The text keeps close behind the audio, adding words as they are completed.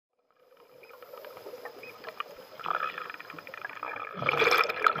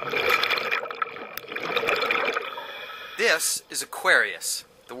This is Aquarius,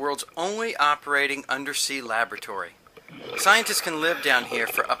 the world's only operating undersea laboratory. Scientists can live down here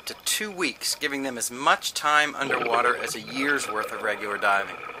for up to 2 weeks, giving them as much time underwater as a year's worth of regular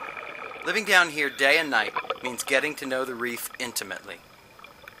diving. Living down here day and night means getting to know the reef intimately.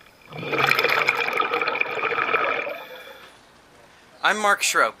 I'm Mark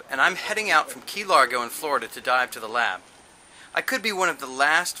Schrope, and I'm heading out from Key Largo in Florida to dive to the lab. I could be one of the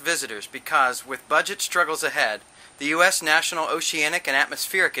last visitors because, with budget struggles ahead, the U.S. National Oceanic and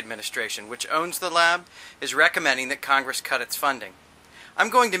Atmospheric Administration, which owns the lab, is recommending that Congress cut its funding. I'm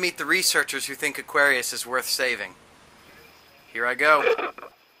going to meet the researchers who think Aquarius is worth saving. Here I go.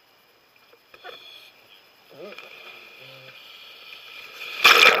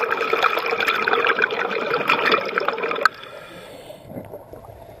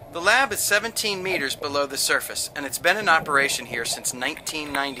 The lab is 17 meters below the surface, and it's been in operation here since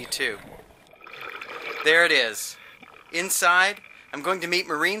 1992. There it is. Inside, I'm going to meet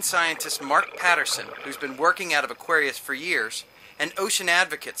marine scientist Mark Patterson, who's been working out of Aquarius for years, and ocean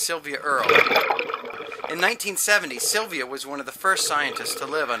advocate Sylvia Earle. In 1970, Sylvia was one of the first scientists to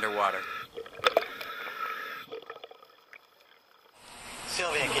live underwater.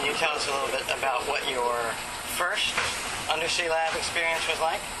 Sylvia, can you tell us a little bit about what your first undersea lab experience was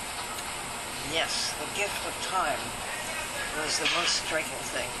like? Yes, the gift of time was the most striking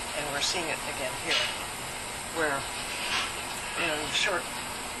thing, and we're seeing it again here, where short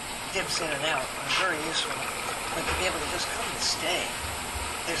dips in and out are very useful, but to be able to just come and stay,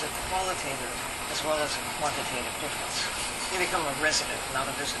 there's a qualitative as well as a quantitative difference. You become a resident, not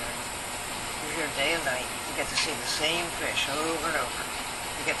a visitor. You're here day and night. You get to see the same fish over and over.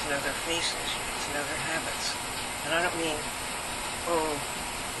 You get to know their faces. You get to know their habits. And I don't mean, oh,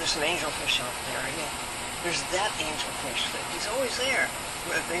 there's some angelfish out there. I mean, there's that angelfish that he's always there.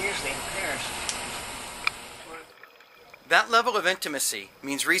 They're usually in pairs. That level of intimacy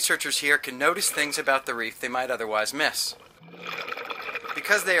means researchers here can notice things about the reef they might otherwise miss.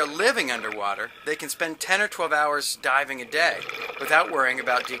 Because they are living underwater, they can spend 10 or 12 hours diving a day without worrying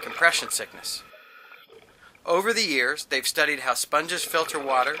about decompression sickness. Over the years, they've studied how sponges filter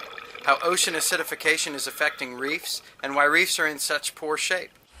water, how ocean acidification is affecting reefs, and why reefs are in such poor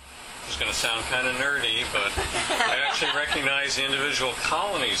shape. It's going to sound kind of nerdy, but I actually recognize the individual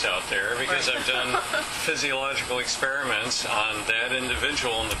colonies out there because I've done physiological experiments on that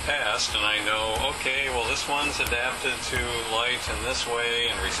individual in the past, and I know, okay, well, this one's adapted to light in this way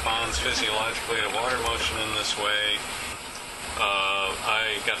and responds physiologically to water motion in this way.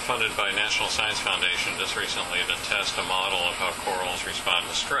 I got funded by National Science Foundation just recently to test a model of how corals respond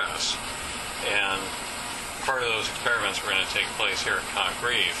to stress. And part of those experiments were going to take place here at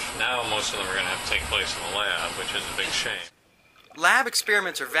Reef. Now most of them are going to have to take place in the lab, which is a big shame. Lab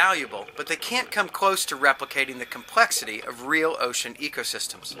experiments are valuable, but they can't come close to replicating the complexity of real ocean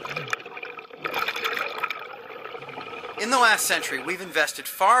ecosystems. In the last century, we've invested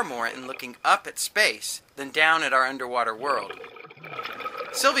far more in looking up at space than down at our underwater world.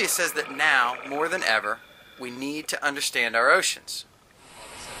 Sylvia says that now, more than ever, we need to understand our oceans.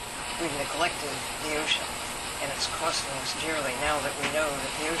 We've neglected the ocean, and it's costing us dearly now that we know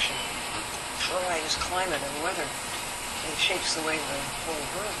that the ocean provides climate and weather. It shapes the way the whole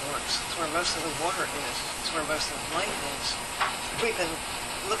world works. It's where most of the water is. It's where most of the light is. We've been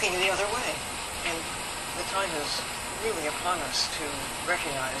looking the other way, and the time is really upon us to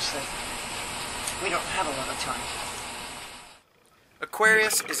recognize that we don't have a lot of time.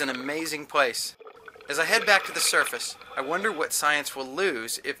 Aquarius is an amazing place. As I head back to the surface, I wonder what science will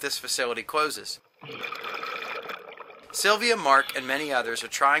lose if this facility closes. Sylvia, Mark, and many others are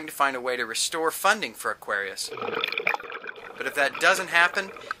trying to find a way to restore funding for Aquarius. But if that doesn't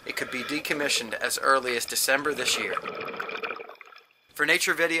happen, it could be decommissioned as early as December this year. For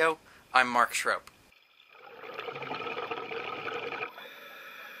Nature Video, I'm Mark Schrope.